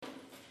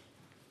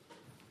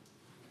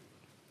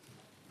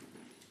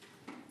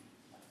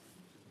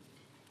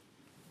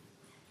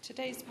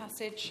Today's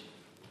passage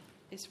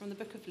is from the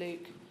book of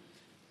Luke,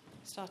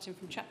 starting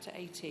from chapter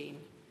 18.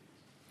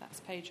 That's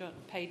page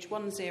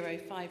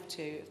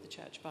 1052 of the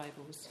Church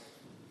Bibles.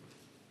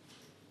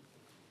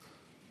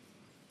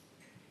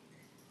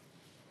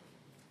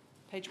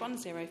 Page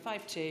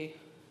 1052,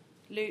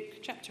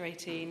 Luke chapter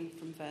 18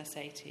 from verse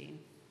 18.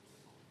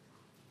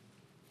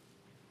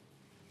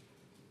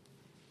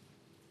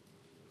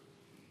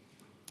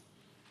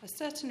 A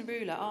certain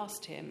ruler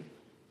asked him,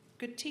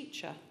 "Good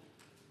teacher,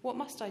 what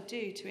must I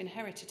do to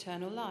inherit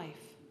eternal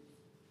life?"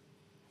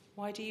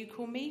 "Why do you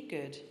call me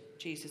good?"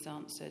 Jesus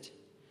answered.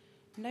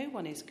 "No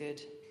one is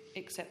good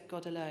except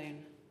God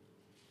alone.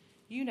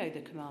 You know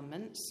the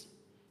commandments.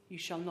 You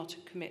shall not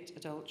commit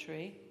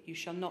adultery. You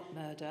shall not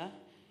murder.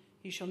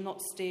 You shall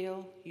not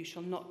steal. You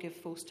shall not give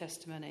false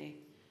testimony.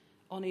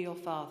 Honour your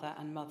father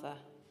and mother.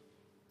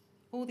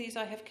 All these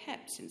I have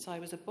kept since I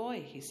was a boy,"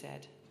 he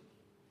said.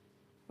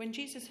 When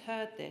Jesus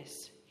heard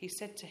this, he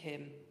said to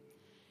him,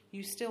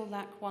 "You still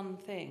lack one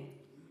thing.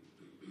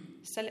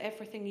 Sell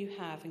everything you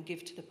have and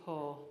give to the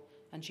poor,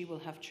 and you will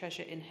have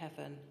treasure in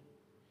heaven.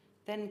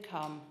 Then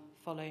come,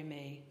 follow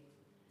me."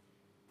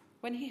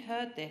 When he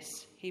heard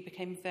this, he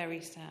became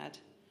very sad,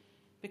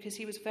 because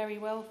he was very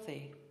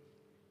wealthy.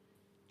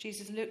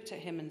 Jesus looked at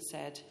him and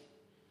said,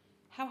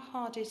 "How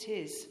hard it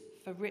is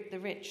for the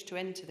rich to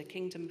enter the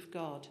kingdom of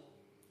God.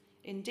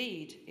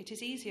 Indeed, it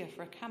is easier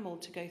for a camel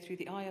to go through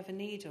the eye of a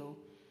needle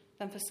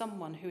than for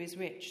someone who is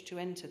rich to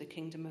enter the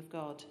kingdom of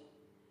God."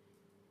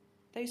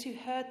 Those who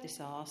heard this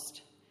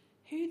asked,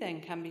 "Who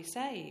then can be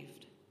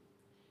saved?"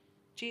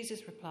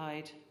 Jesus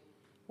replied,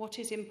 "What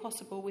is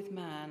impossible with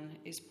man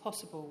is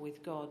possible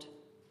with God."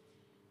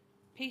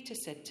 Peter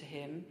said to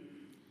him,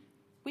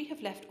 "We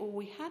have left all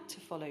we had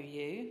to follow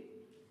you."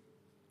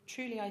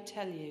 "Truly I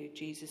tell you,"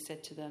 Jesus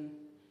said to them,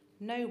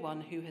 "no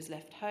one who has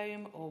left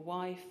home or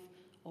wife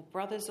or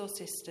brothers or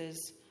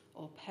sisters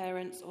or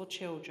parents or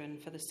children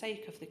for the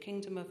sake of the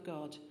kingdom of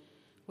God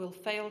will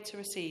fail to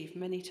receive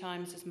many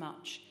times as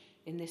much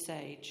in this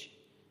age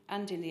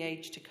and in the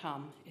age to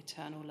come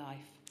eternal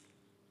life."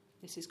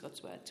 This is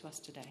God's word to us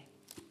today.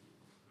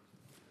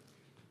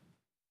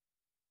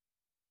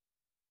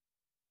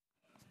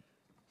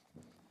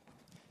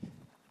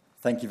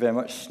 Thank you very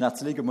much,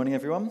 Natalie. Good morning,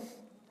 everyone.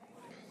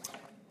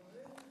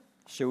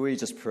 Shall we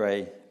just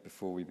pray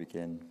before we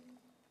begin?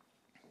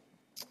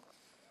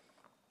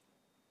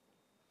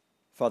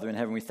 Father in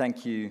heaven, we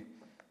thank you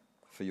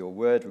for your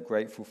word. We're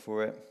grateful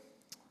for it.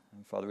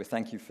 And Father, we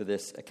thank you for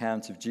this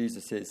account of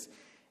Jesus'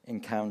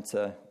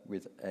 encounter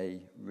with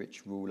a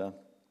rich ruler.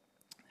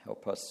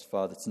 Help us,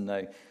 Father, to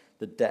know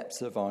the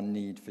depths of our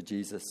need for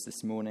Jesus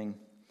this morning.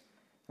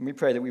 And we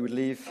pray that we would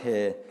leave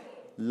here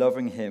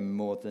loving him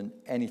more than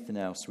anything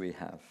else we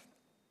have.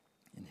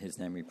 In his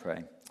name we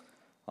pray.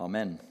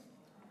 Amen.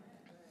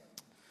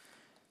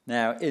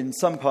 Now, in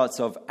some parts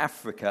of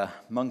Africa,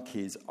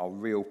 monkeys are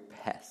real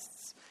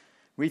pests.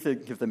 We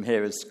think of them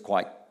here as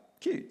quite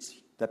cute.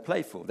 They're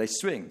playful, they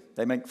swing,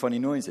 they make funny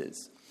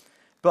noises.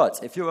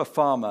 But if you're a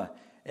farmer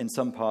in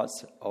some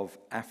parts of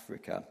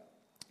Africa,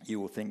 you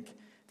will think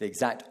the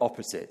exact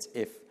opposite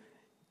if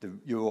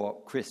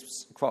your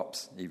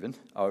crops even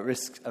are at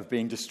risk of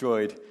being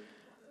destroyed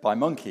by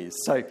monkeys.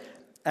 So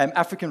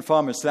African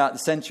farmers throughout the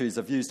centuries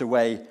have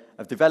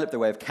developed a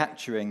way of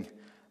capturing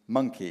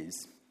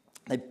monkeys.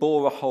 They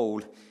bore a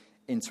hole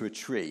into a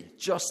tree,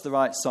 just the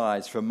right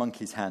size for a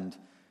monkey's hand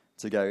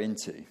to go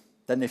into.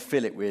 Then they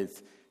fill it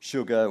with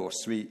sugar or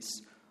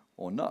sweets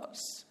or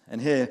nuts.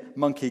 And here,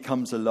 monkey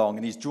comes along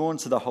and he's drawn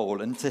to the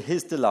hole, and to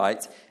his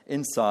delight,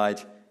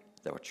 inside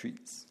there are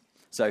treats.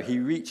 So he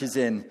reaches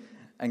in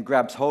and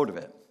grabs hold of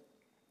it.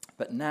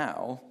 But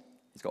now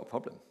he's got a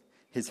problem.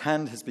 His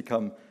hand has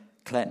become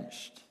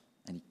clenched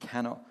and he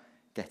cannot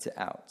get it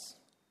out.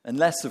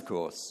 Unless, of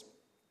course,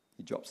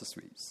 he drops the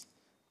sweets.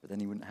 But then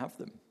he wouldn't have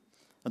them.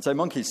 And so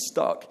monkey's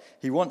stuck.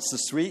 He wants the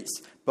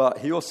sweets, but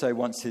he also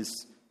wants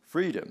his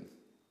freedom.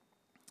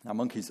 Now,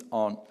 monkeys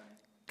aren't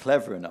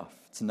clever enough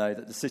to know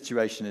that the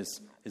situation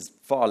is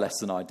far less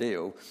than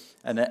ideal,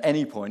 and at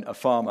any point a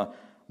farmer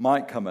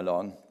might come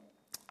along,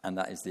 and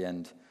that is the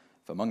end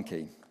for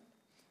monkey.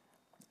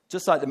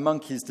 Just like the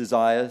monkey's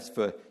desires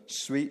for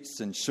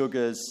sweets and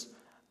sugars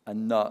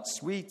and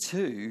nuts, we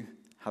too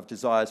have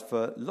desires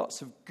for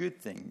lots of good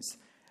things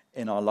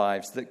in our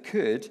lives that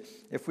could,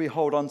 if we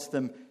hold on to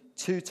them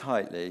too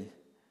tightly,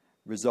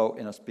 result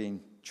in us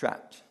being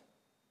trapped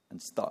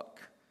and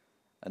stuck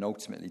and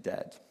ultimately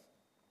dead.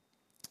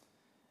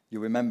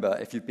 You'll remember,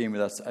 if you've been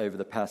with us over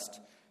the past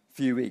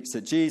few weeks,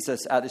 that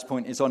Jesus at this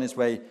point is on his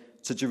way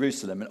to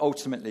Jerusalem and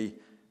ultimately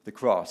the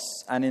cross.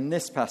 And in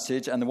this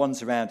passage and the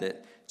ones around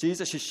it,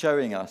 Jesus is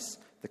showing us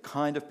the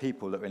kind of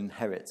people that will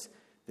inherit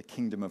the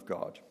kingdom of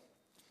God.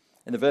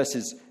 In the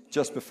verses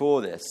just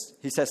before this,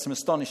 he says some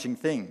astonishing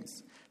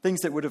things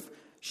that would have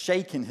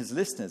shaken his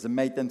listeners and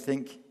made them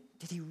think,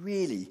 did he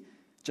really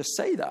just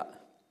say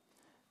that?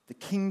 The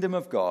kingdom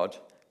of God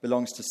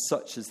belongs to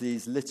such as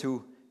these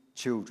little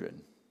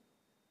children,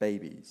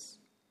 babies.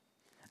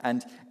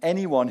 And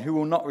anyone who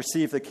will not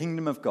receive the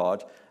kingdom of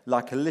God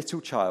like a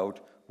little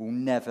child will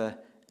never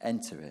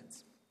enter it.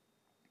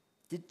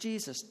 Did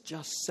Jesus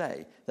just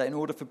say that in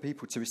order for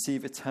people to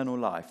receive eternal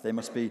life, they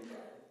must be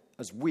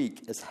as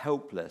weak, as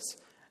helpless,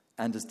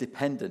 and as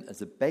dependent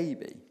as a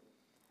baby?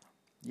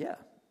 Yeah,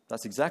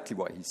 that's exactly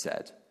what he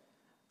said.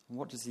 And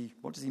what does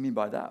he mean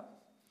by that?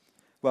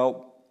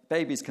 Well,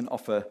 babies can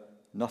offer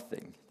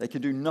nothing. They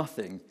can do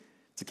nothing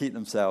to keep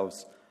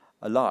themselves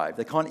alive.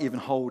 They can't even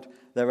hold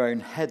their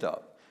own head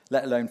up,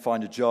 let alone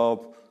find a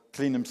job,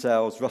 clean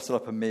themselves, rustle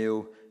up a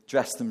meal,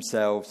 dress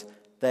themselves.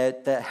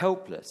 They're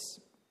helpless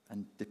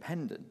and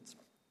dependent.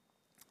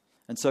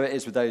 And so it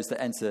is with those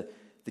that enter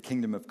the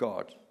kingdom of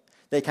God.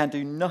 They can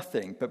do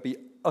nothing but be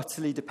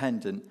utterly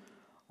dependent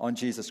on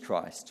Jesus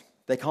Christ.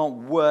 They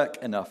can't work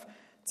enough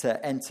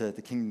to enter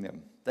the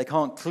kingdom. They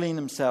can't clean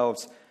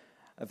themselves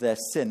of their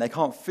sin. They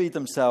can't feed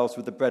themselves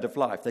with the bread of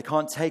life. They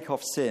can't take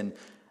off sin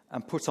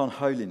and put on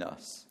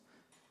holiness.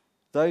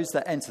 Those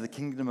that enter the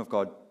kingdom of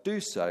God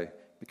do so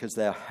because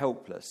they are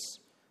helpless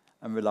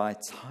and rely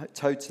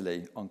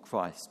totally on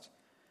Christ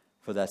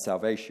for their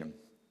salvation.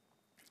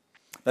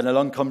 Then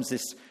along comes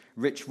this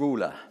rich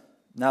ruler.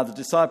 Now the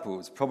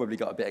disciples probably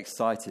got a bit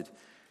excited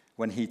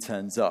when he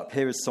turns up.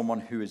 Here is someone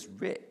who is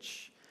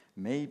rich,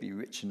 maybe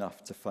rich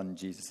enough to fund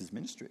Jesus'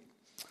 ministry.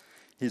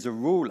 He's a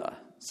ruler,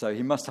 so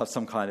he must have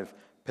some kind of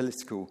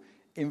political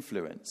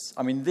influence.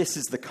 I mean, this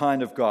is the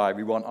kind of guy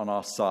we want on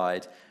our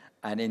side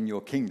and in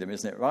your kingdom,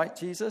 isn't it right,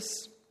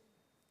 Jesus?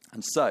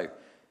 And so,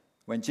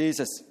 when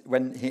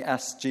he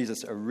asks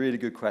Jesus a really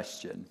good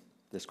question,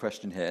 this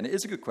question here, and it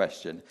is a good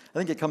question, I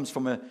think it comes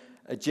from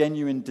a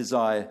genuine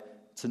desire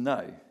to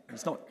know.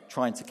 He's not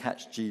trying to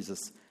catch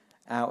Jesus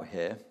out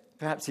here.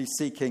 Perhaps he's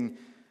seeking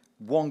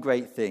one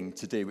great thing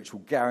to do which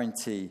will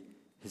guarantee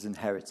his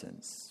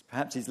inheritance.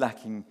 Perhaps he's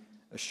lacking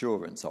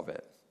assurance of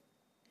it.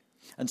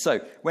 And so,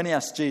 when he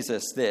asks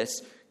Jesus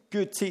this,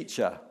 "Good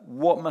teacher,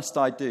 what must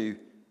I do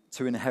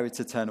to inherit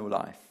eternal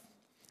life?"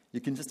 You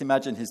can just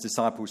imagine his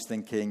disciples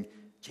thinking,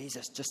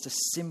 "Jesus, just a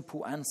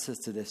simple answer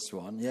to this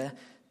one, yeah?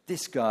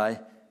 This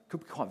guy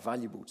could be quite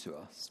valuable to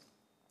us."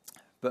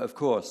 But of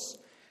course,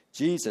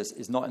 Jesus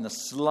is not in the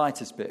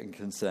slightest bit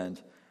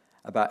concerned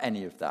about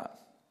any of that.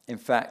 In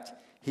fact,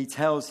 he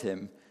tells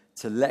him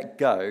to let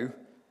go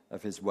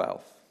of his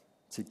wealth,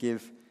 to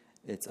give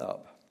it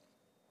up.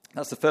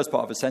 That's the first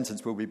part of a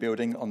sentence we'll be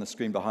building on the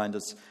screen behind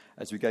us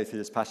as we go through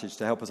this passage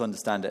to help us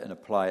understand it and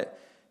apply it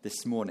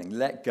this morning.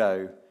 Let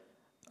go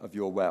of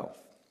your wealth.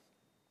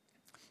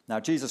 Now,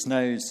 Jesus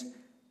knows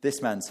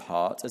this man's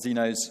heart as he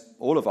knows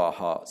all of our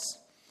hearts.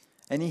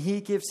 And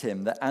he gives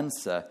him the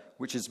answer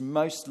which is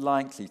most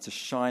likely to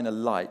shine a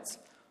light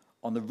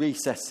on the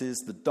recesses,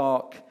 the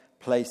dark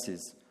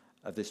places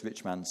of this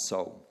rich man's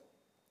soul.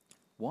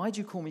 "Why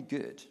do you call me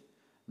good?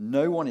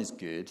 No one is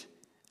good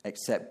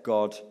except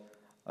God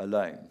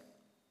alone."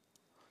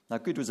 Now,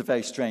 good was a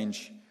very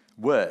strange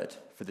word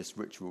for this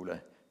rich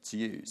ruler to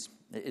use.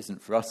 It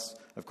isn't for us.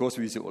 Of course,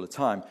 we use it all the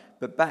time.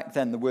 But back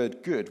then, the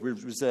word good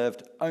was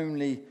reserved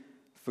only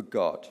for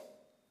God.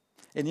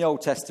 In the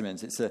Old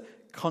Testament, it's a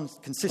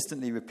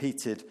consistently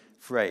repeated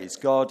phrase.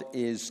 God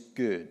is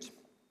good.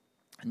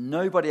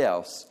 Nobody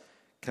else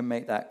can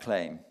make that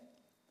claim.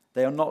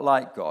 They are not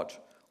like God,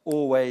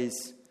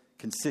 always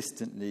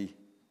consistently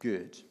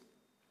good.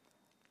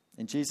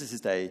 In Jesus'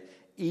 day,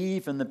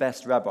 even the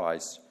best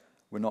rabbis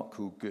were not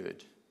called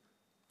good.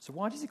 So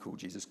why does he call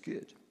Jesus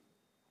good?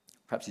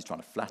 Perhaps he's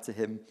trying to flatter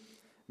him.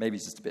 Maybe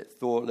he's just a bit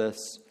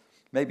thoughtless.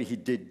 Maybe he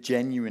did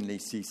genuinely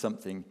see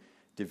something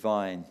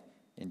divine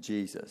in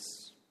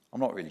Jesus. I'm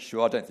not really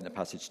sure. I don't think the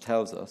passage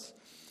tells us.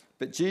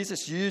 But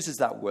Jesus uses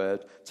that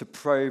word to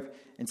probe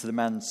into the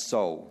man's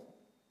soul.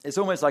 It's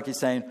almost like he's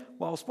saying,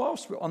 whilst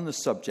we're on the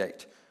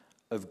subject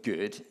of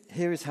good,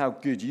 here is how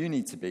good you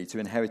need to be to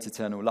inherit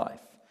eternal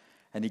life.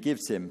 And he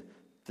gives him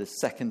the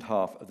second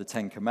half of the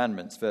Ten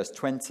Commandments, verse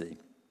 20.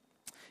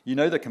 You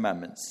know the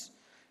commandments.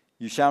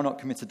 You shall not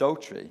commit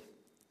adultery.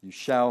 You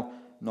shall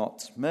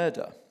not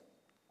murder.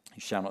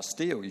 You shall not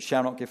steal. You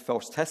shall not give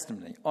false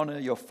testimony. Honor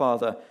your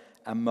father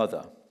and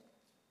mother.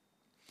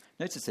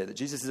 Notice here that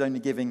Jesus is only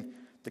giving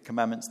the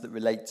commandments that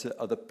relate to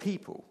other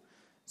people.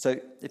 So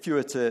if you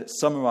were to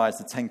summarize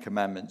the Ten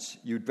Commandments,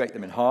 you would break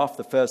them in half.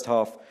 The first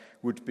half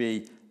would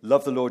be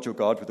love the Lord your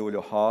God with all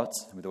your heart,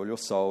 and with all your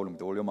soul, and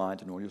with all your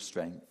mind, and all your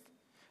strength.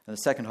 And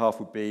the second half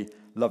would be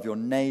love your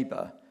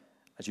neighbor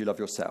as you love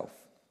yourself.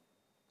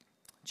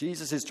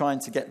 Jesus is trying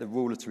to get the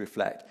ruler to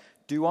reflect,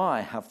 do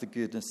I have the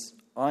goodness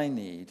I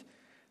need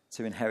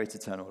to inherit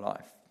eternal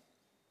life?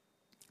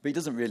 But he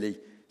doesn't really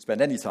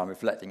spend any time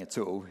reflecting at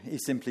all. He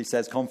simply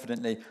says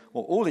confidently,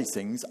 well, all these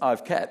things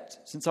I've kept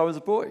since I was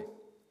a boy.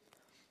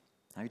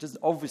 Now, he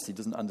obviously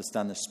doesn't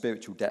understand the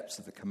spiritual depths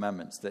of the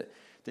commandments, that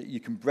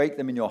you can break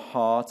them in your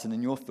heart and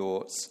in your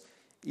thoughts,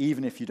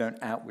 even if you don't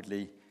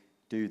outwardly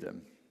do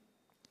them.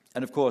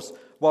 And of course,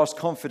 whilst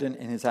confident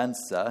in his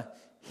answer,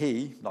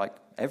 he, like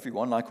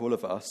everyone, like all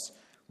of us,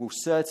 will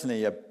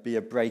certainly be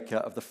a breaker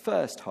of the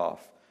first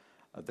half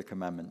of the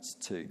commandments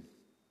too.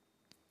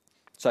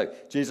 So,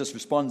 Jesus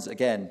responds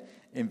again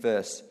in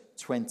verse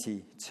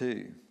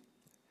 22.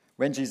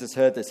 When Jesus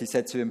heard this, he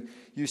said to him,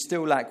 "You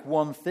still lack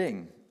one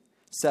thing.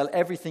 Sell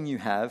everything you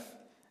have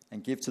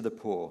and give to the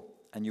poor,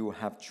 and you will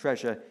have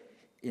treasure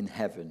in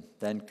heaven.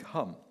 Then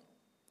come,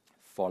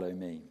 follow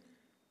me."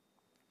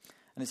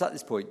 And it's at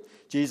this point,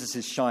 Jesus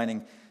is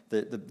shining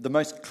the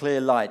most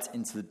clear light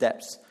into the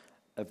depths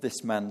of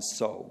this man's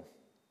soul.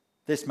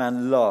 This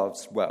man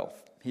loves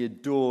wealth. He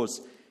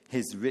adores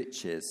his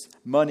riches.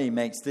 Money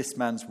makes this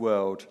man's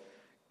world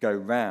go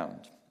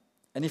round.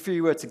 And if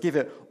he were to give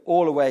it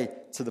all away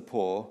to the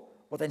poor,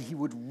 well, then he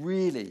would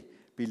really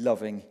be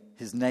loving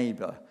his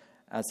neighbor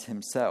as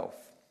himself.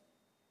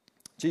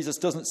 Jesus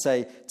doesn't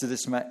say to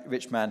this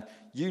rich man,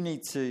 you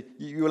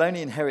will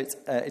only inherit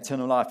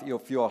eternal life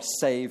if you are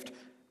saved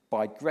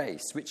by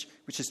grace, which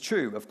is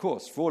true, of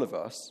course, for all of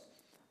us.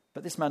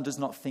 But this man does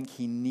not think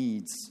he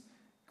needs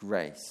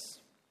grace.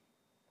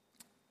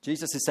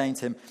 Jesus is saying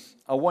to him,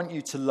 I want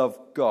you to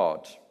love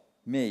God,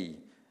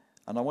 me,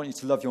 and I want you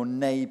to love your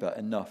neighbor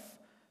enough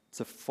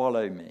to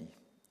follow me.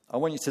 I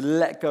want you to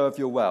let go of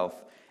your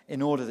wealth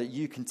in order that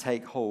you can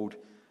take hold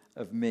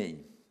of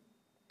me.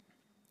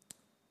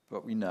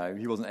 But we know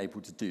he wasn't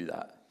able to do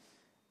that.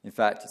 In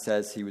fact, it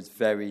says he was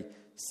very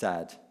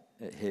sad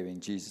at hearing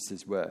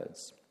Jesus'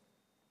 words.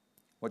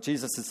 What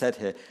Jesus has said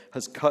here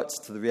has cut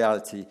to the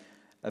reality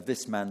of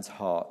this man's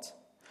heart.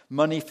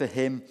 Money for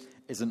him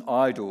is an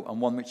idol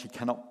and one which he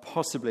cannot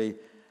possibly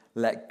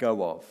let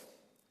go of.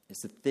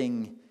 It's the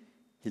thing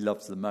he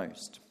loves the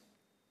most.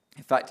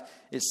 In fact,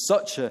 it's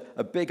such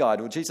a big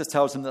idol. Jesus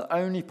tells him the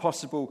only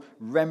possible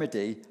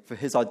remedy for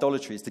his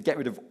idolatry is to get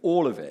rid of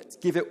all of it.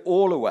 Give it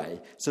all away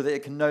so that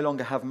it can no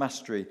longer have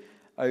mastery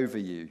over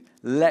you.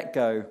 Let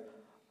go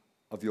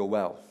of your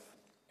wealth.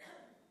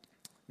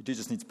 We do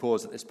just need to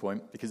pause at this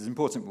point because it's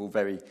important we're all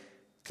very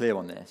clear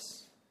on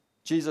this.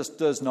 Jesus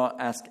does not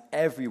ask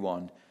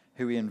everyone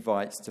who he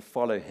invites to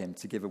follow him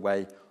to give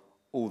away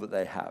all that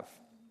they have.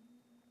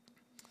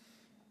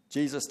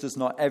 Jesus does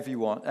not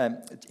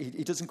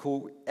he doesn't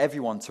call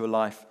everyone to a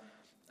life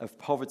of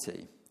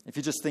poverty. If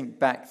you just think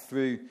back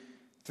through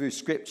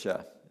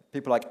Scripture,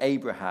 people like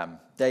Abraham,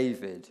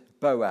 David,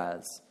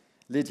 Boaz,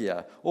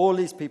 Lydia, all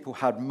these people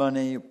had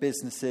money,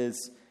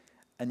 businesses,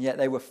 and yet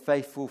they were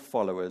faithful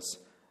followers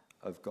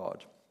of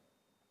God.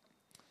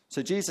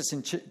 So Jesus,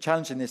 in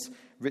challenging this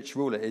rich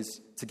ruler, is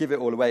to give it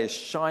all away, is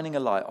shining a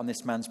light on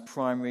this man's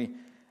primary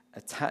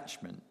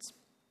attachment.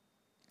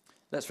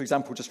 Let's, for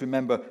example, just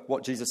remember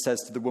what Jesus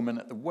says to the woman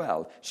at the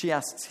well. She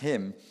asks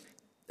him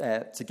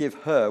to give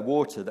her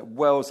water that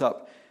wells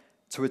up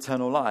to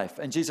eternal life.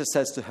 And Jesus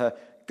says to her,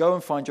 go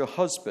and find your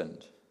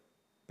husband.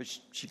 But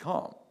she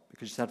can't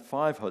because she's had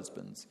 5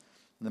 husbands.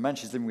 And the man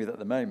she's living with at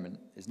the moment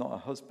is not her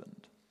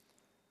husband.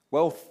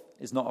 Wealth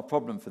is not a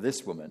problem for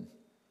this woman.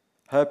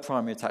 Her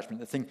primary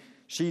attachment, the thing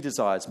she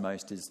desires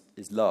most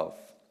is love.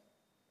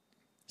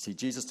 See,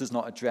 Jesus does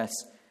not address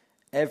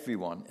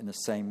everyone in the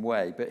same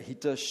way, but he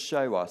does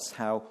show us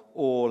how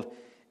all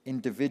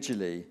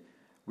individually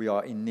we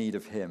are in need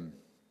of him.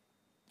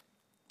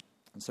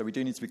 And so we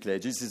do need to be clear.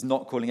 Jesus is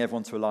not calling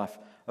everyone to a life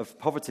of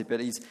poverty,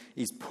 but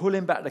he's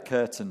pulling back the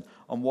curtain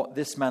on what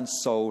this man's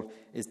soul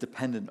is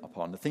dependent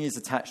upon. The thing he's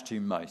attached to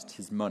most,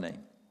 his money.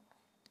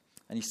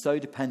 And he's so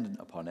dependent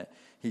upon it.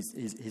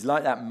 He's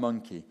like that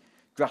monkey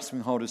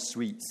grasping hold of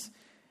sweets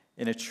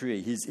in a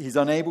tree. He's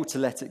unable to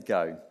let it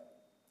go.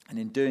 And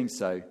in doing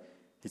so,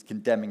 he's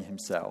condemning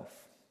himself.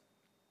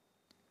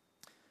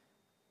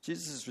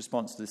 Jesus'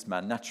 response to this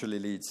man naturally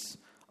leads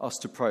us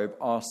to probe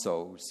our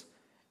souls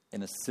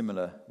in a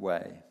similar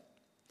way.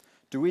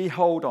 Do we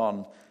hold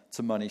on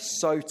to money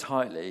so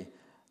tightly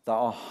that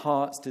our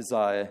heart's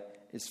desire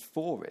is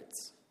for it,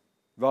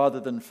 rather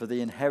than for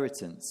the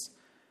inheritance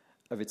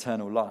of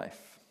eternal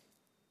life?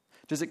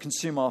 Does it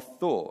consume our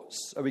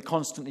thoughts? Are we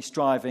constantly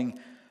striving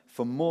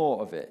for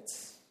more of it?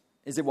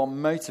 Is it what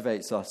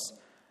motivates us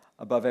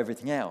above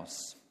everything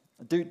else?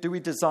 Do we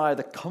desire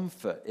the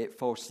comfort it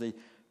falsely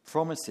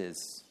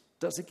promises?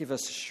 Does it give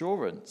us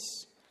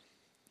assurance?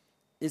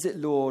 Is it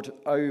Lord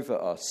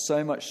over us,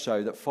 so much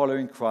so that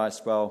following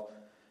Christ, well,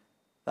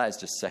 that is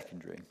just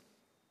secondary?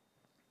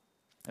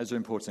 Those are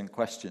important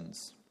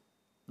questions.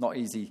 Not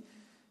easy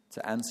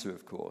to answer,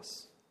 of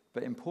course,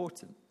 but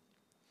important.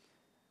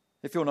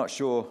 If you're not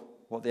sure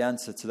what the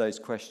answer to those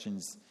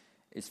questions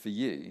is for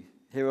you,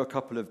 here are a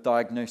couple of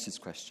diagnosis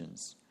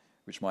questions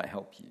which might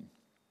help you.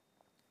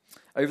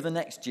 Over the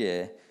next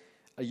year,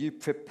 are you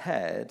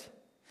prepared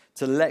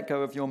to let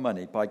go of your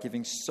money by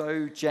giving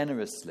so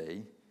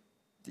generously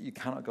that you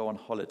cannot go on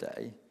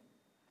holiday,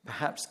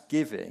 perhaps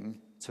giving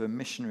to a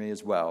missionary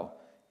as well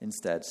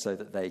instead so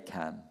that they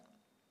can?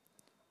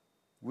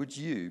 Would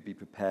you be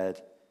prepared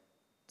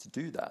to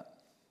do that?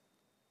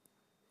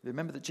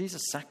 Remember that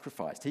Jesus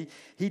sacrificed. He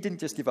didn't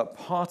just give up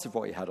part of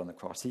what he had on the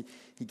cross.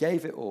 He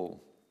gave it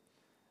all.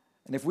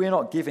 And if we're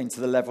not giving to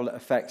the level that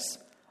affects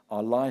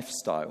our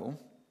lifestyle,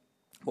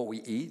 what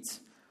we eat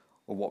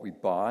or what we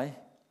buy,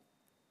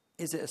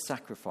 is it a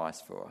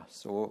sacrifice for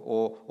us?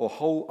 Or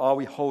are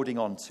we holding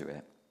on to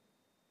it?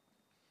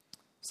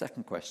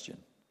 Second question.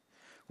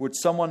 Would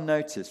someone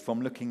notice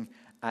from looking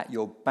at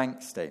your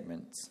bank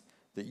statement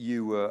that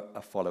you were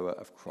a follower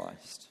of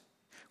Christ?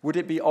 Would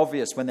it be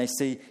obvious when they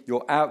see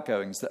your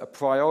outgoings that a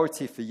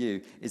priority for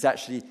you is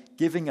actually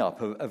giving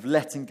up, of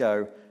letting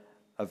go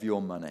of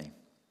your money?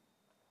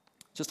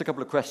 Just a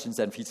couple of questions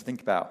then for you to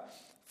think about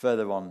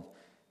further on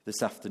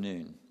this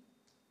afternoon.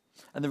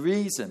 And the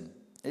reason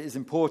it is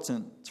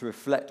important to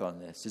reflect on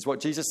this is what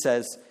Jesus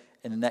says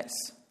in the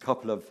next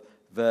couple of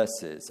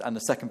verses and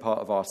the second part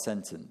of our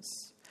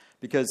sentence.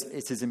 Because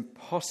it is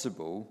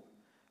impossible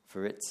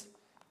for it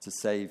to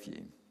save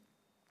you.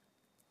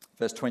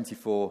 Verse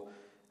 24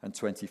 and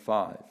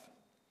 25.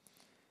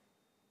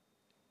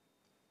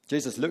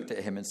 Jesus looked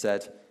at him and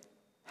said,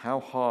 "How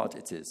hard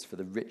it is for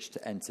the rich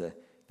to enter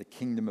the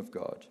kingdom of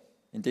God.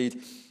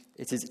 Indeed,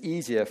 it is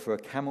easier for a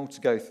camel to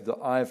go through the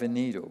eye of a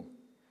needle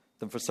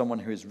than for someone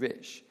who is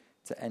rich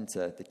to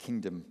enter the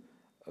kingdom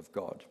of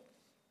God."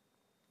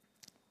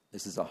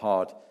 This is a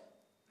hard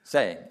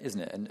saying,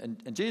 isn't it?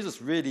 And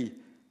Jesus really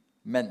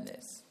meant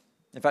this.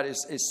 In fact,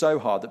 it's so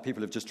hard that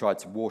people have just tried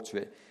to water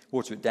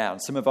it down.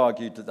 Some have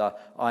argued that the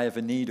eye of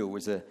a needle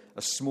was a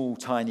small,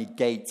 tiny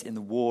gate in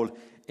the wall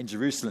in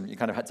Jerusalem that you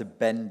kind of had to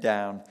bend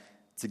down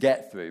to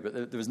get through.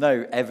 But there was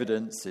no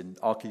evidence in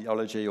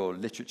archaeology or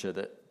literature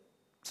that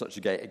such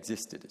a gate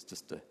existed. It's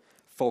just a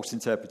false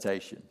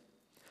interpretation.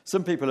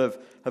 Some people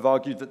have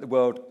argued that the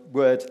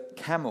word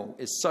camel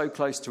is so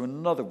close to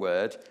another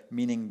word,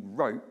 meaning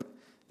rope,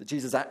 that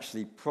Jesus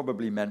actually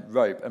probably meant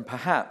rope. And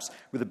perhaps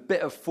with a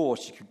bit of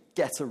force, you could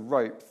get a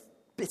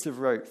bit of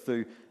rope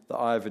through the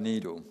eye of a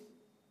needle.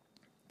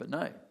 But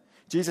no,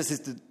 Jesus is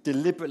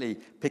deliberately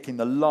picking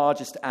the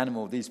largest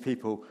animal these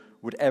people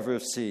would ever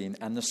have seen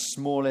and the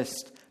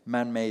smallest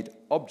man-made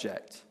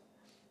object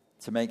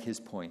to make his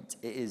point.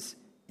 It is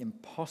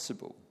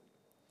impossible.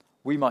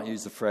 We might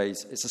use the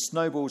phrase, it's a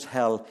snowball's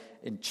hell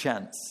in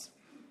chance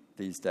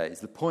these days.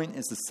 The point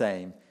is the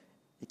same.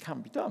 It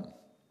can't be done.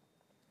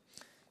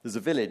 There's a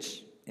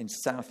village in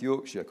South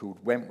Yorkshire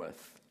called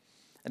Wentworth,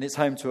 and it's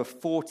home to a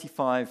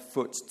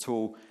 45-foot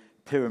tall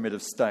pyramid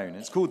of stone.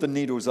 It's called the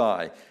Needle's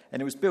Eye,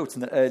 and it was built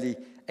in the early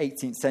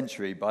 18th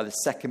century by the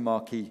second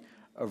Marquis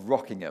of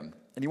Rockingham.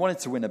 And he wanted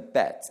to win a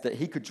bet that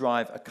he could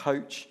drive a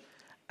coach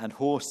and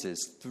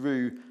horses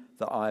through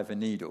the eye of a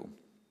needle.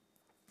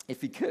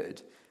 If he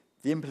could,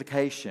 the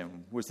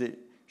implication was that it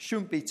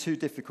shouldn't be too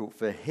difficult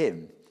for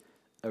him,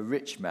 a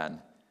rich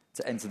man,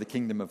 to enter the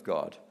kingdom of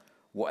God,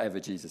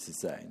 whatever Jesus is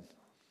saying.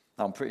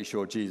 I'm pretty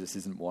sure Jesus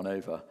isn't won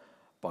over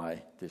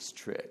by this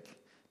trick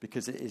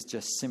because it is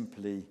just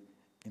simply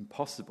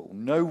impossible.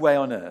 No way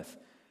on earth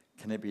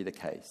can it be the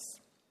case.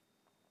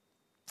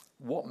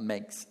 What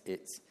makes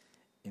it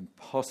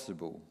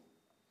impossible?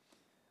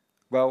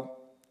 Well,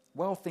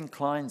 wealth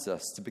inclines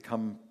us to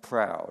become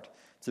proud,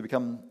 to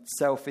become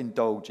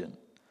self-indulgent,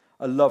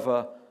 a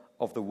lover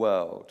of the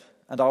world,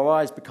 and our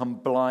eyes become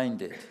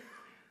blinded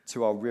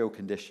to our real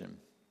condition.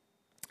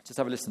 Just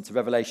have a listen to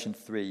Revelation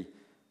 3,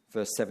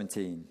 verse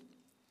 17.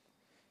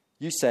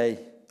 You say,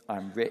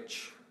 I'm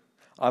rich,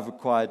 I've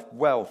acquired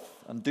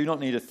wealth and do not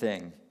need a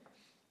thing,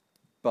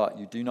 but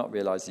you do not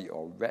realize that you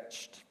are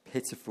wretched,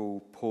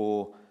 pitiful,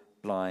 poor,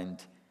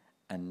 blind,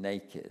 and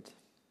naked.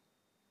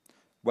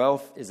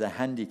 Wealth is a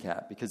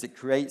handicap because it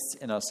creates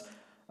in us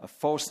a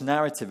false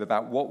narrative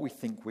about what we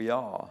think we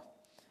are,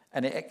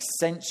 and it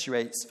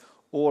accentuates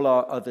all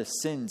our other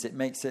sins. It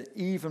makes it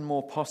even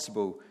more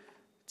possible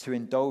to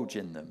indulge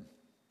in them.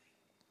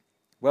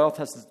 Wealth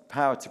has the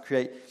power to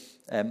create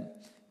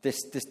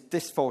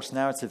this false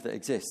narrative that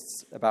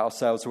exists about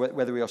ourselves,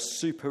 whether we are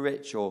super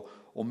rich or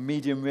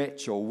medium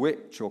rich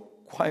or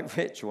quite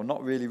rich or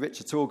not really rich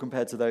at all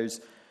compared to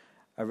those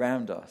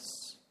around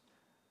us.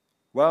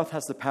 Wealth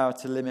has the power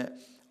to limit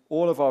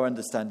all of our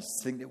understandings,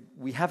 to think that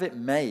we have it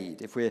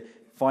made. If we're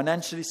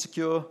financially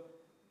secure,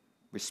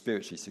 we're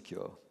spiritually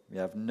secure. We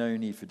have no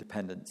need for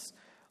dependence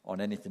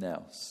on anything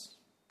else.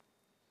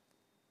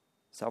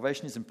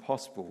 Salvation is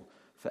impossible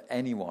for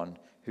anyone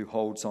who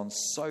holds on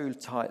so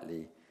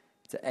tightly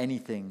to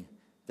anything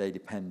they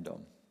depend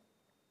on.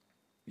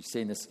 You've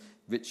seen this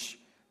rich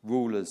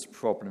ruler's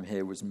problem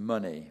here was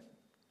money.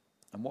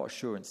 And what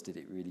assurance did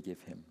it really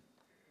give him?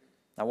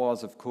 Now,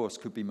 ours, of course,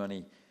 could be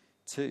money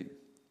too.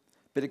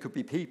 But it could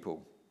be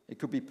people. It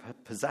could be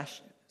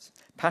possessions,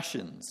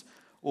 passions,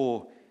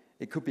 or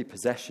it could be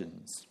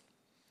possessions.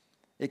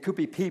 It could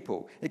be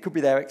people. It could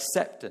be their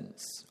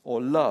acceptance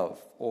or love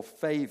or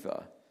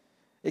favor.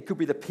 It could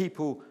be the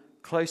people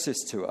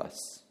closest to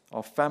us,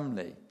 our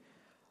family,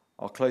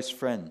 our close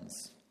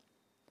friends.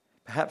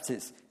 Perhaps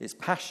it's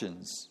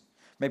passions,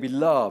 maybe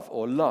love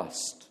or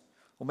lust,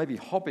 or maybe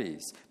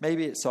hobbies.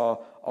 Maybe it's our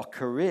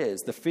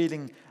careers, the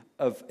feeling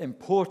of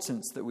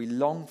importance that we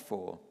long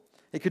for.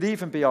 It could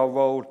even be our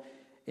role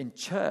in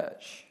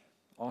church,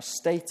 our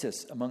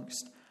status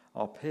amongst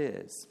our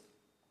peers.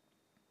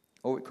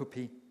 Or it could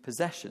be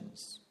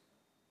possessions,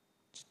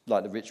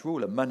 like the rich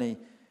ruler, money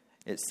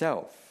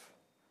itself.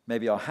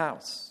 Maybe our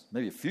house,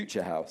 maybe a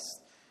future house,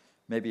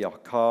 maybe our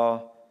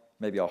car,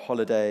 maybe our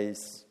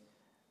holidays.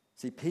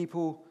 See,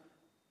 people,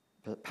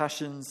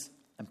 passions,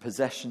 and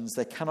possessions,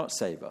 they cannot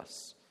save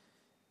us.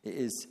 It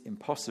is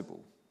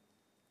impossible.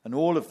 And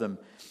all of them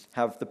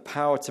have the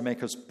power to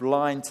make us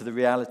blind to the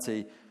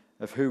reality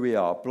of who we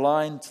are,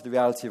 blind to the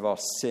reality of our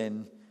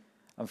sin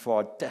and for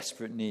our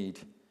desperate need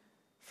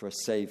for a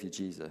Saviour,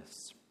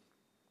 Jesus.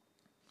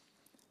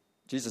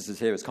 Jesus'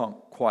 hearers can't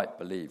quite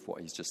believe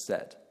what he's just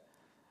said.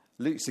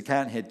 Luke's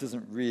account here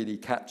doesn't really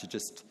capture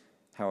just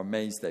how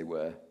amazed they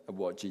were at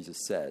what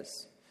Jesus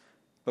says.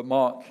 But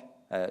Mark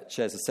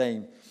shares the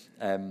same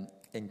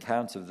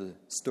encounter of the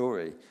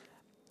story,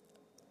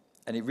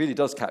 and it really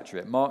does capture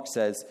it. Mark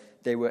says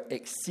they were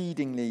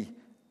exceedingly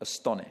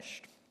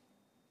astonished.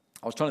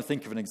 I was trying to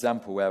think of an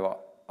example where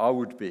I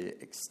would be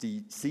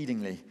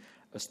exceedingly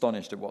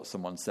astonished at what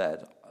someone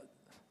said.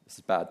 This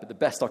is bad, but the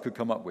best I could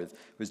come up with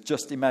was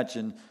just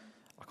imagine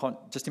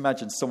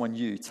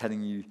someone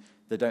telling you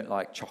they don't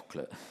like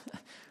chocolate.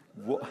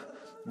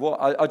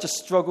 I just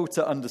struggle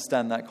to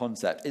understand that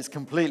concept. It's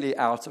completely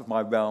out of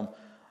my realm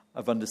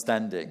of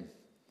understanding.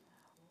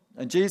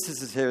 And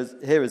Jesus is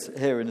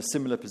here in a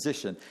similar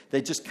position.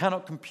 They just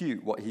cannot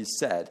compute what he's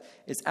said.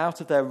 It's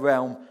out of their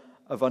realm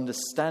of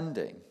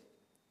understanding.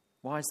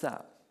 Why is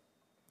that?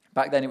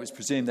 Back then it was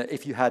presumed that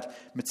if you had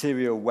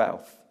material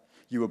wealth,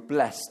 you were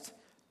blessed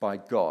by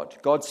God.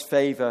 God's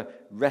favour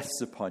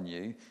rests upon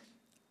you,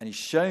 and he's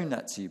shown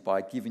that to you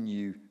by giving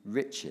you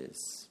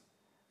riches.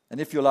 And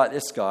if you're like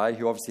this guy,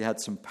 who obviously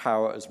had some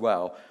power as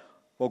well,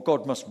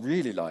 God must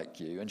really like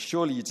you, and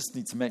surely you just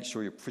need to make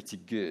sure you're pretty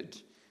good,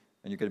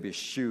 and you're going to be a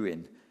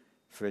shoo-in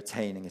for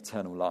attaining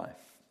eternal life.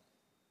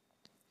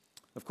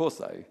 Of course,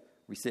 though,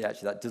 we see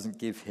actually that doesn't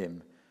give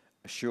him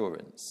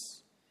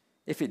assurance.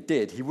 If it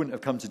did, he wouldn't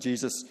have come to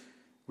Jesus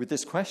with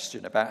this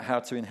question about how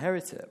to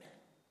inherit it.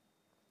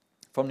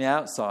 From the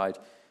outside,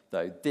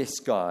 though, this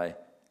guy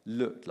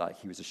looked like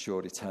he was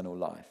assured eternal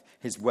life.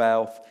 His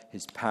wealth,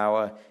 his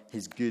power,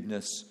 his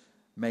goodness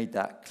made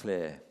that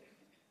clear.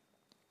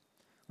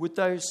 Would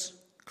those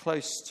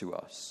close to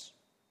us,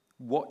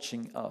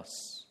 watching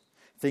us,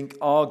 think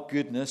our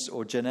goodness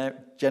or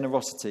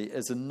generosity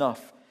is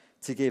enough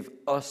to give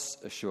us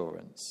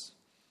assurance,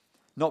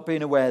 not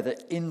being aware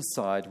that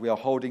inside we are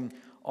holding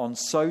on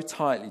so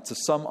tightly to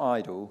some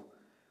idol,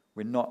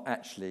 we're not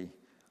actually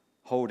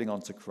holding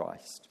on to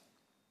Christ?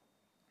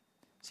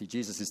 See,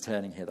 Jesus is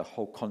turning here the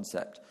whole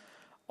concept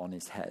on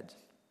his head.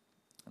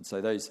 And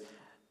so those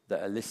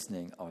that are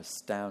listening are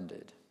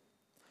astounded.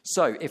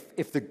 So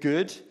if the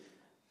good,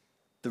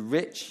 the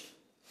rich,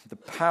 the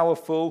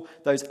powerful,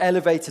 those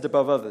elevated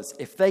above others,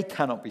 if they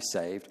cannot be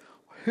saved,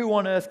 who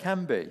on earth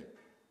can be?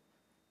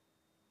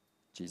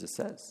 Jesus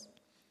says,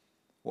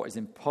 what is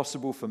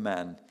impossible for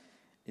man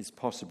is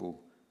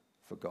possible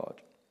for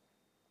God.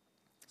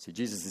 See,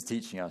 Jesus is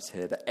teaching us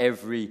here that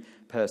every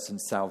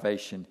person's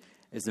salvation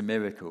is a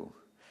miracle.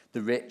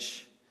 The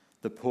rich,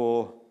 the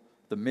poor,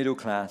 the middle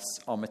class,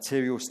 our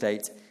material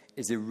state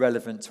is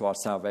irrelevant to our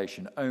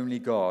salvation. Only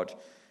God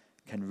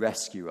can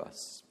rescue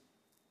us.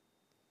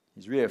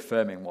 He's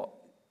reaffirming what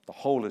the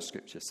whole of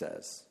Scripture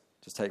says.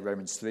 Just take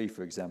Romans 3,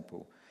 for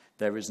example.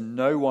 There is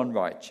no one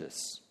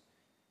righteous,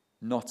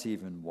 not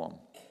even one.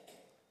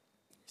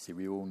 See,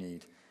 we all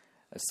need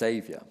a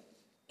saviour.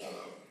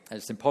 And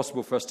it's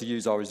impossible for us to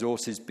use our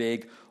resources,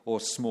 big or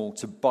small,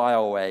 to buy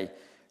our way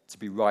to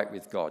be right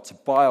with God, to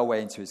buy our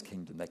way into his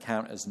kingdom. They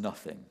count as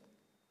nothing.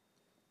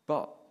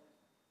 But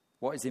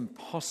what is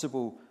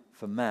impossible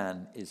for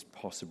man is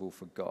possible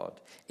for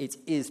God. It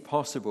is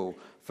possible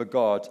for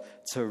God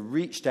to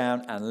reach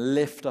down and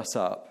lift us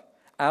up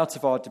out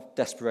of our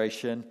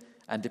desperation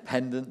and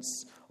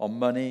dependence on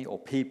money or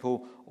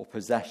people or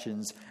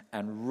possessions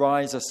and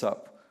rise us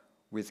up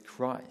with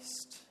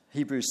Christ.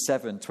 Hebrews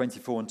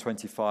 7:24 and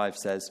 25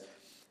 says,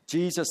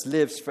 Jesus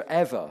lives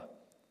forever.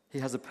 He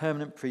has a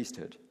permanent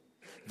priesthood.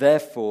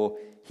 Therefore,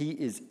 he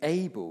is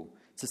able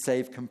to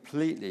save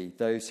completely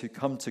those who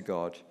come to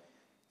God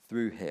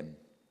through him.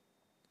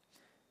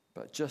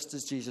 But just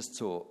as Jesus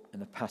taught in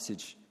the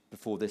passage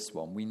before this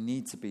one, we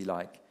need to be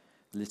like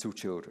little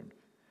children.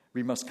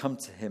 We must come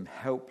to him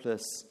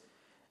helpless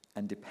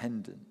and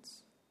dependent,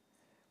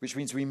 which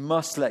means we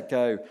must let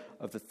go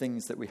of the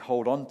things that we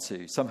hold on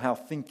to, somehow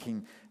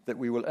thinking that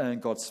we will earn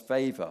God's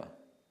favour,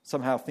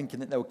 somehow thinking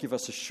that they will give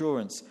us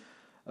assurance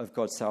of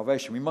God's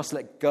salvation. We must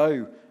let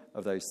go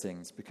of those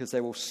things because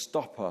they will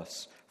stop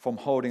us from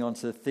holding on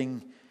to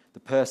the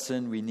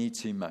person we need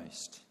to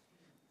most,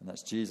 and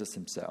that's Jesus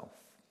himself.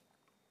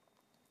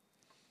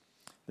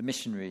 The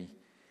missionary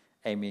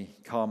Amy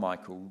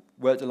Carmichael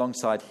worked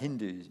alongside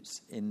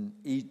Hindus in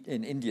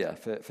India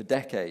for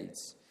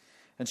decades,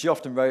 and she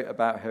often wrote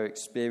about her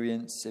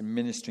experience in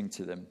ministering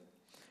to them.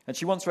 And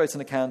she once wrote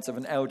an account of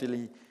an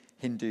elderly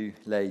Hindu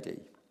lady.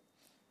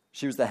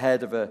 She was the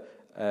head of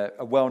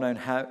a well-known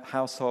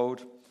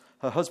household.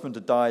 Her husband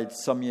had died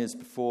some years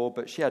before,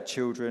 but she had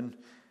children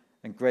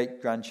and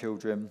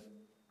great-grandchildren.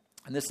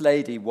 And this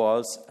lady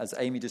was, as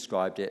Amy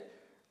described it,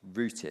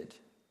 rooted.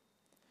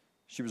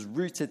 She was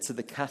rooted to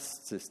the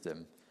caste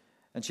system,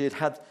 and she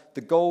had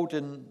the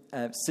golden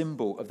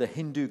symbol of the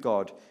Hindu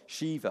god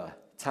Shiva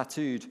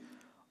tattooed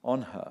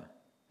on her,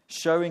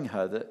 showing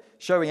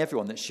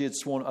everyone that she had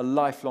sworn a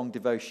lifelong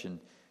devotion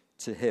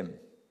to him.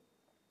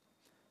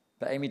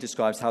 But Amy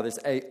describes how this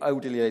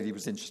elderly lady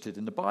was interested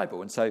in the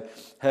Bible. And so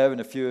her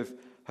and a few of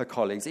her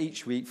colleagues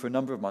each week for a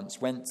number of months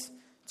went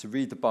to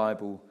read the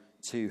Bible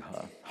to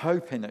her,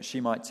 hoping that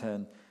she might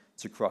turn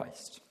to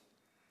Christ.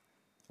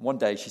 One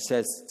day she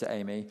says to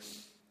Amy,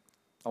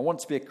 "I want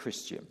to be a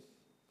Christian.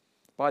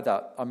 By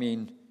that I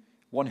mean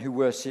one who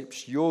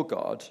worships your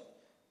God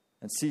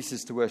and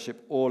ceases to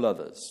worship all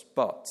others,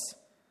 but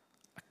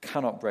I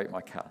cannot break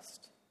my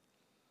caste."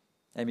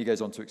 Amy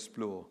goes on to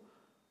explore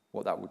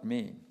what that would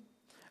mean.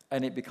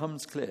 And it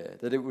becomes clear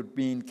that it would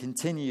mean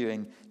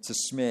continuing to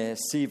smear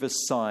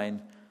Siva's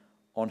sign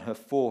on her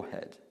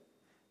forehead,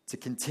 to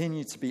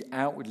continue to be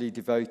outwardly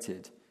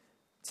devoted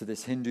to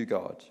this Hindu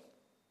god.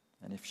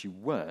 And if she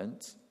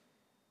weren't,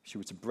 if she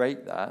were to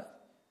break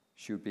that,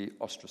 she would be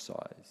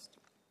ostracized.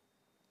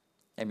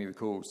 Amy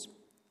recalls,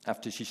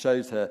 after she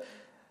shows her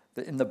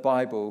that in the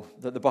Bible,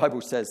 that the Bible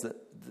says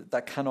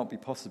that cannot be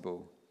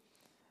possible,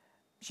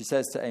 she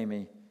says to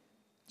Amy,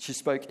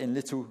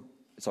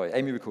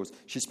 Amy recalls,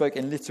 she spoke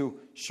in little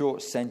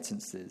short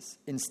sentences,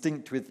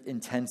 instinct with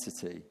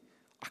intensity.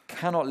 "I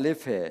cannot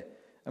live here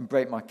and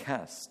break my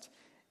caste.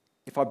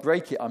 If I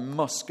break it, I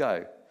must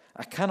go.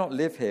 I cannot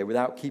live here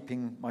without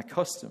keeping my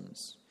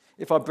customs.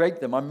 If I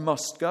break them, I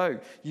must go.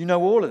 You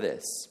know all of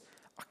this.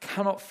 I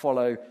cannot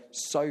follow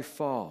so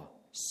far.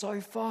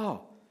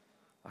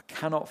 I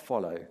cannot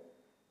follow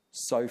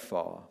so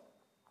far."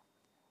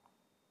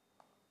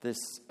 This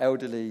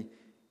elderly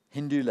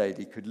Hindu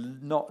lady could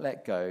not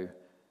let go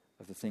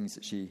of the things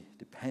that she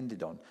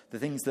depended on, the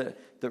things that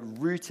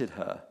rooted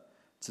her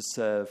to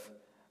serve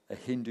a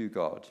Hindu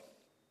god.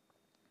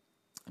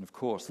 And of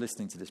course,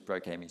 listening to this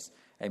broke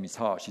Amy's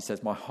heart. She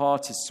says, "My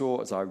heart is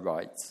sore as I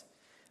write.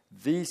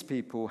 These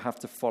people have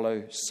to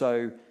follow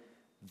so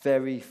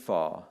very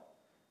far,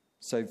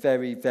 so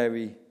very,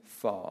 very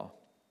far.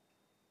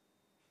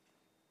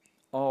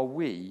 Are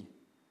we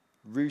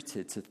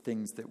rooted to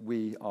things that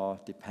we are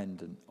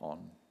dependent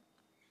on?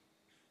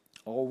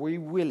 Are we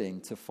willing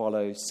to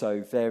follow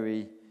so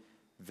very,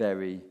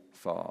 very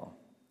far?"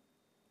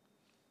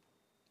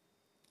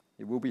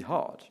 It will be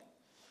hard.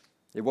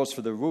 It was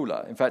for the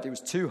ruler. In fact, it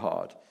was too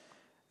hard.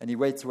 And he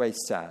went away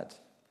sad.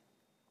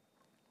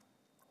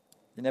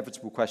 The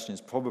inevitable question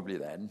is probably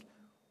then,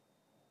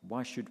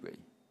 why should we?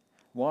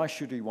 Why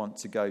should we want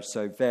to go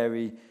so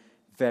very,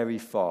 very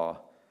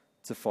far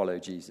to follow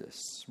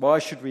Jesus? Why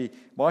should we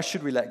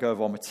let go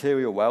of our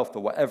material wealth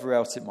or whatever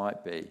else it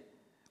might be?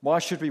 Why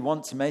should we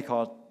want to make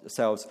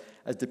ourselves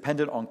as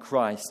dependent on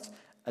Christ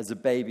as a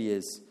baby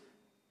is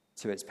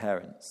to its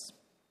parents?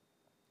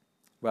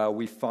 Well,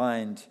 we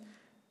find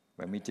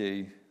when we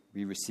do,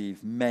 we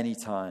receive many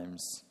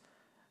times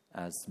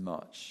as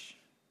much.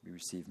 We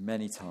receive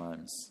many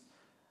times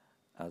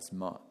as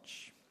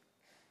much.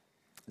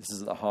 This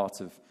is at the heart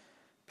of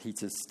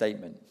Peter's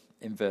statement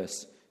in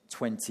verse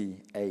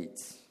 28.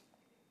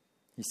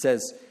 He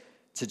says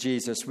to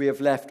Jesus, "We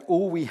have left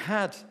all we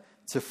had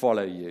to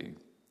follow you."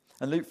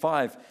 And Luke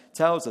 5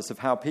 tells us of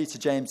how Peter,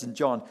 James, and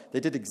John, they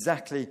did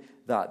exactly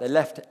that. They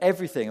left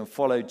everything and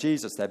followed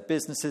Jesus, their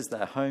businesses,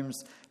 their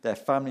homes, their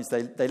families.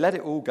 They let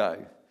it all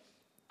go.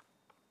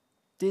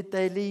 Did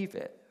they leave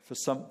it for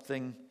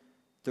something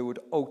that would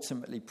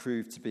ultimately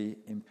prove to be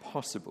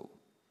impossible,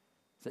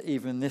 that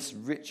even this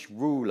rich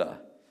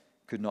ruler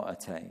could not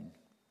attain?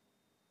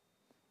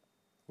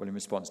 Well, in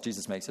response,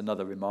 Jesus makes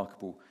another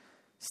remarkable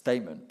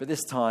statement, but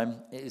this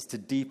time it is to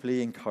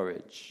deeply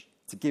encourage,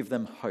 to give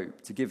them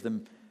hope, to give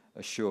them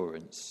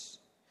assurance.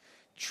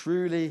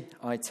 "Truly,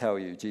 I tell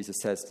you,"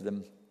 Jesus says to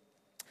them,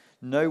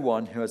 "no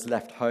one who has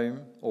left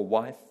home or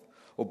wife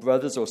or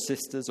brothers or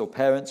sisters or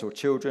parents or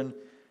children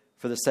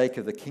for the sake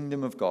of the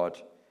kingdom of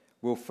God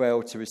will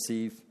fail to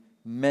receive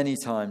many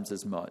times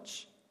as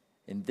much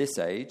in this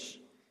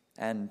age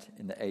and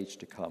in the age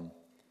to come,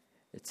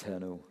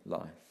 eternal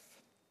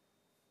life."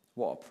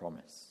 What a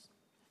promise.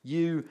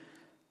 You,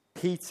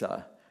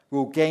 Peter,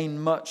 will gain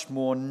much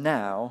more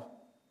now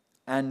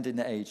and in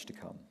the age to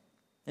come.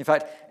 In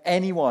fact,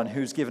 anyone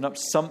who's given up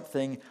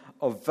something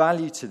of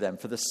value to them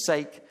for the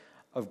sake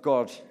of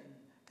God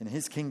and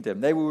his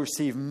kingdom, they will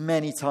receive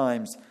many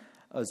times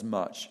as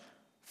much.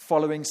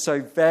 Following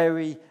so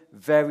very,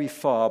 very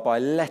far by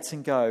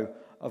letting go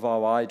of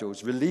our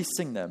idols,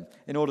 releasing them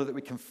in order that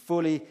we can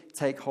fully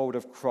take hold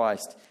of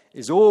Christ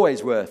is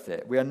always worth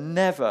it. We are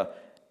never,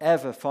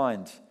 ever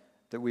find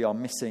that we are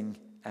missing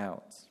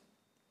out.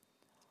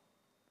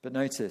 But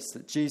notice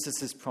that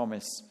Jesus'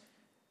 promise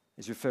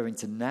is referring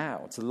to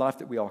now, to the life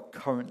that we are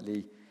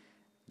currently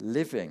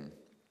living.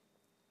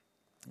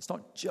 It's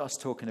not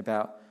just talking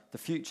about the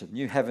future,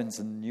 new heavens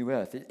and new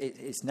earth.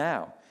 It's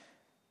now.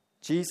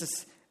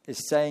 Jesus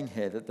is saying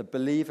here that the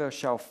believer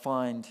shall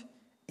find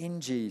in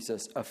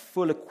Jesus a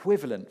full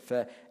equivalent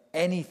for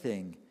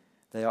anything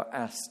they are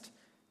asked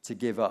to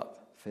give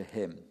up for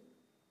him.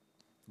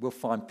 We'll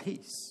find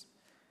peace.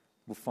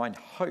 We'll find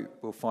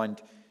hope. We'll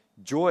find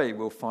joy.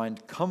 We'll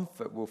find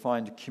comfort. We'll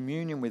find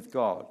communion with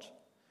God.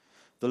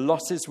 The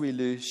losses we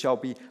lose shall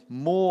be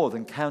more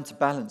than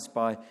counterbalanced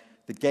by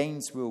the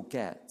gains we'll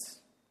get.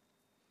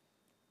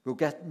 We'll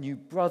get new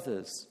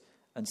brothers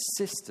and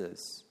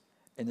sisters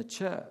in the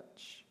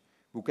church.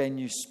 We'll gain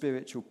new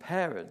spiritual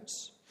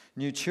parents,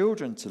 new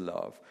children to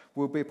love.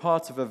 We'll be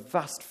part of a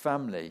vast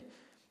family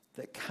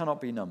that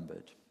cannot be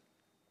numbered.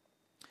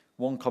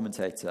 One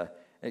commentator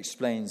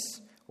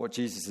explains what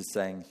Jesus is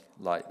saying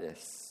like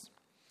this.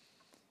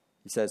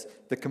 He says,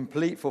 the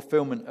complete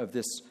fulfillment of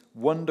this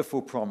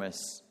wonderful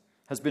promise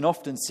has been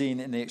often seen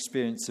in the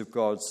experience of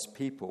God's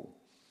people.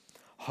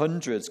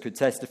 Hundreds could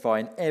testify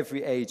in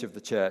every age of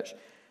the church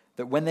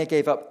that when they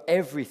gave up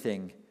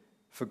everything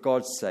for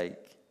God's sake,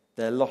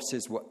 their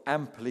losses were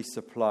amply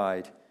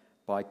supplied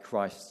by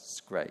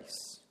Christ's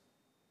grace.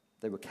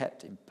 They were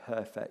kept in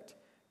perfect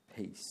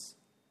peace.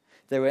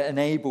 They were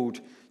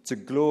enabled to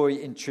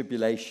glory in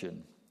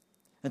tribulation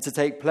and to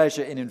take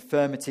pleasure in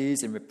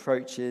infirmities, in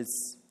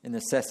reproaches, in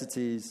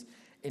necessities,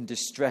 in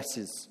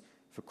distresses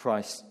for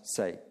Christ's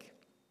sake.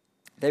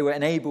 They were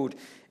enabled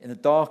in the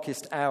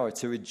darkest hour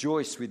to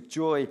rejoice with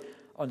joy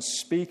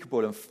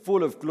unspeakable and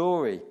full of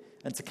glory,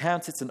 and to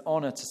count it an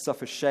honor to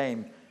suffer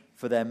shame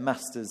for their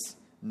master's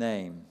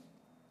name.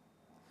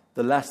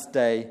 The last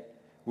day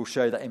will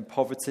show that in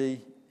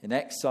poverty, in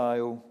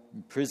exile,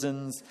 in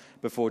prisons,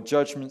 before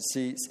judgment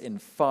seats, in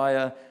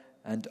fire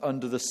and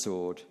under the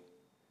sword,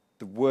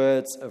 the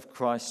words of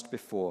Christ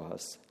before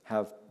us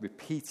have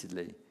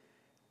repeatedly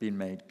been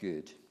made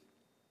good.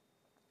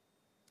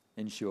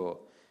 In short,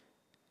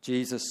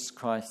 Jesus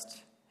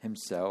Christ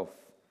himself,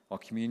 our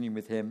communion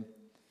with him,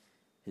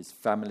 his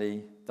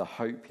family, the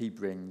hope he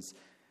brings,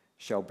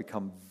 shall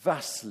become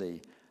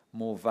vastly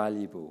more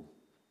valuable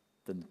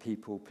than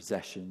people,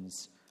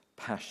 possessions,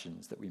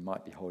 passions that we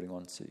might be holding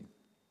on to.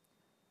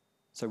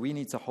 So we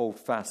need to hold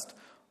fast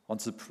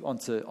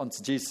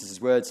onto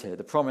Jesus' words here,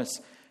 the promise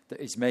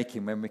that he's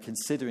making when we're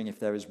considering if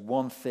there is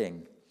one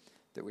thing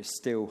that we're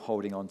still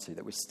holding on to,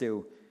 that we're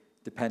still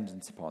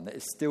dependent upon, that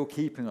is still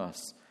keeping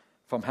us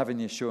from having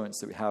the assurance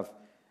that we have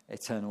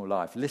eternal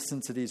life. Listen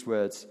to these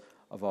words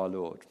of our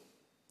Lord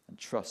and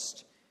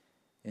trust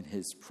in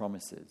his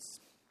promises.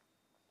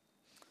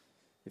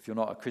 If you're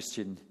not a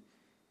Christian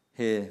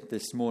here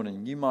this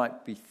morning, you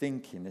might be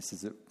thinking this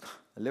is a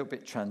little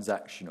bit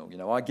transactional. You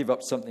know, I give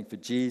up something for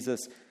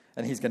Jesus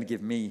and he's going to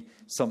give me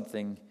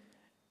something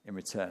in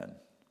return.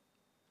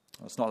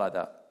 Well, it's not like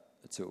that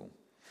at all.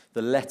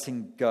 The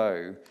letting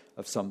go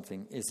of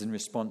something is in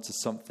response to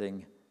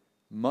something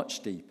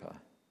much deeper.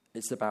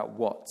 It's about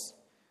what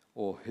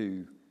or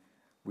who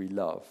we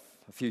love.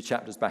 A few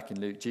chapters back in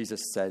Luke,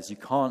 Jesus says you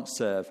can't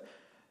serve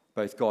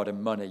both God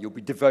and money. You'll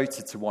be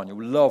devoted to one,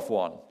 you'll love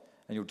one,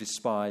 and you'll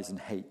despise and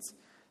hate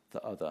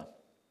the other.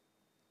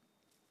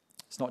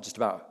 It's not just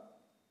about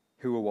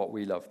who or what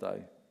we love,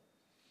 though.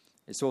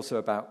 It's also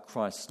about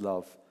Christ's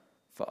love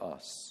for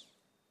us.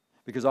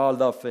 Because our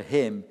love for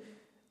him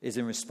is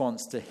in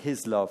response to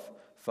his love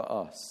for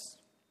us.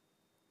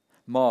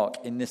 Mark,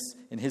 in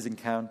his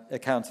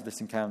account of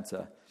this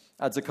encounter,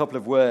 adds a couple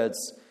of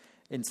words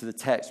into the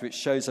text which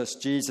shows us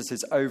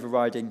Jesus'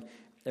 overriding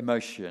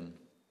emotion.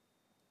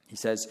 He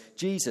says,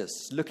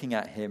 Jesus, looking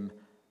at him,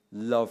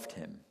 loved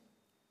him.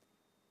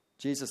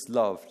 Jesus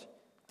loved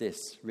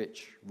this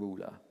rich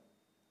ruler.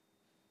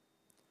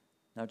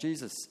 Now,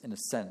 Jesus, in a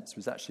sense,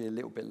 was actually a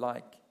little bit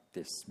like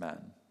this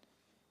man.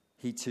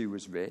 He too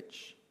was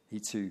rich.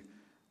 He too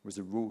was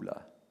a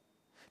ruler.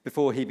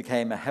 Before he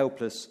became a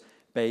helpless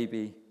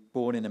baby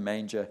born in a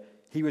manger,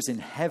 he was in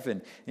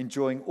heaven,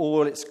 enjoying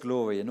all its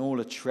glory and all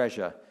the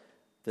treasure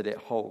that it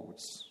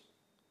holds.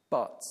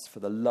 But for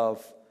the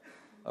love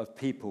of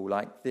people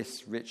like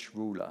this rich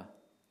ruler,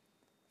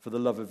 for the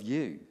love of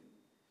you,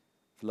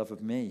 for love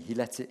of me, he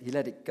let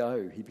it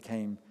go. He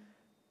became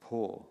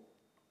poor.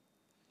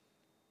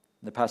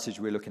 In the passage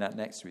we're looking at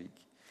next week,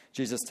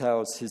 Jesus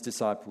tells his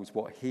disciples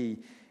what he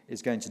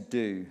is going to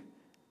do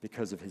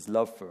because of his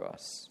love for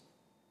us.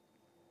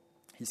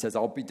 He says,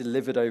 I'll be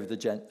delivered over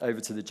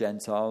to the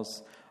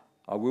Gentiles.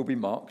 I will be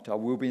mocked. I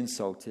will be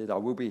insulted. I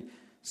will be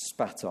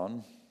spat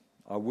on.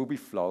 I will be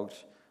flogged.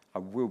 I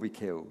will be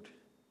killed.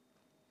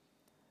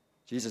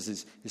 Jesus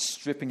is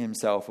stripping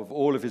himself of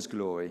all of his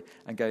glory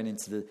and going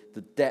into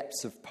the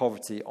depths of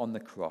poverty on the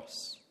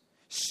cross,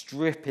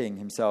 stripping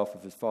himself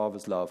of his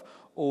Father's love,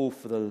 all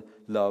for the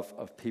love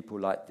of people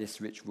like this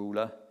rich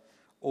ruler,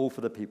 all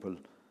for the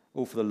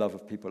love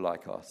of people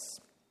like us.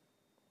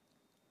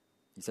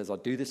 He says, I'll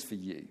do this for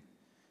you,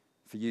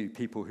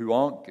 people who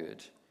aren't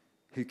good,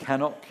 who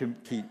cannot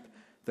keep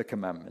the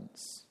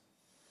commandments,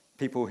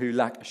 people who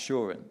lack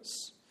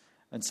assurance,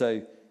 and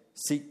so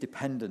seek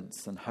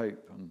dependence and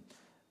hope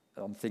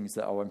on things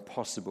that are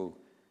impossible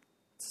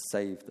to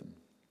save them.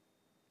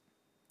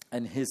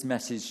 And his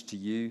message to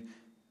you,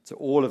 to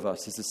all of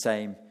us, is the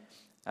same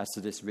as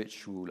to this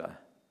rich ruler.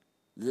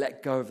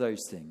 Let go of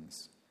those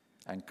things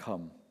and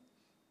come,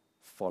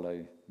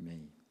 follow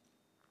me.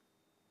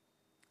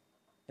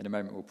 In a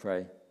moment we'll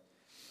pray.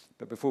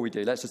 But before we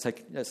do, let's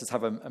just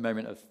have a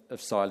moment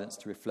of silence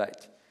to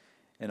reflect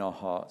in our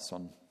hearts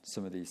on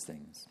some of these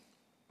things.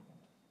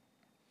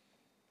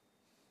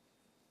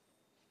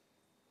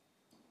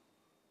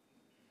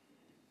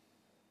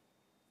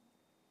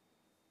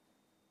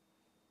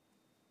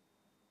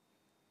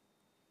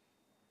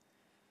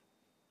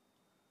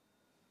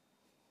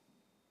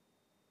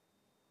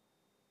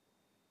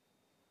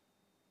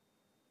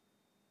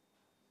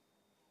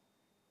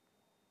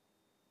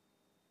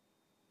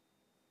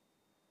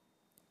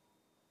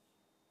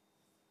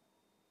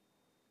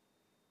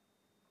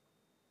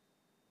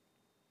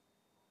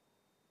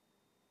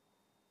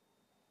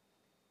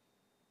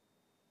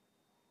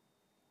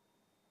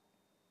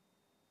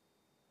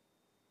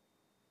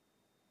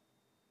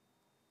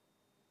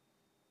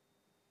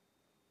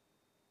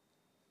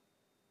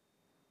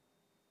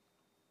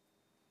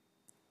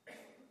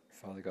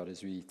 Father God,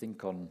 as we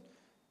think on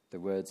the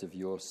words of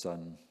your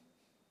Son,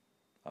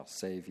 our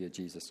Saviour,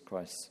 Jesus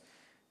Christ,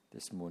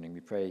 this morning, we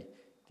pray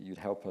that you'd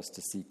help us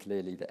to see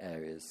clearly the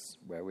areas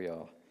where we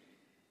are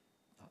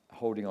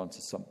holding on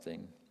to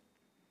something,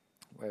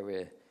 where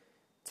we're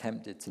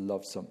tempted to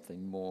love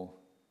something more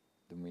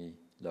than we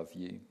love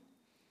you.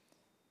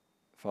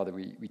 Father,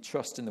 we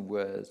trust in the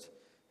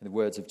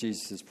words of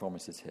Jesus'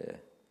 promises here,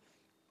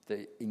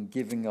 that in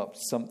giving up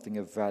something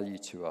of value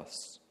to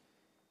us,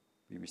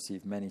 we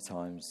receive many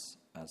times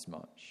as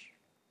much.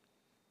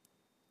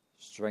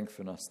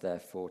 Strengthen us,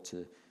 therefore,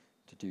 to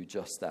do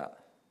just that,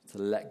 to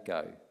let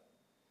go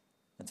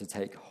and to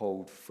take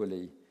hold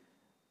fully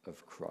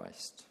of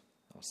Christ,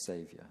 our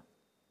Saviour.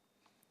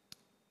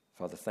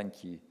 Father,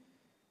 thank you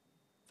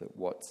that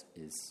what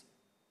is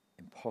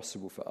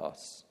impossible for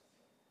us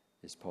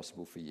is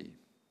possible for you.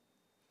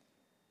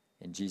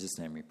 In Jesus'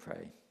 name we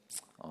pray.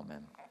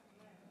 Amen.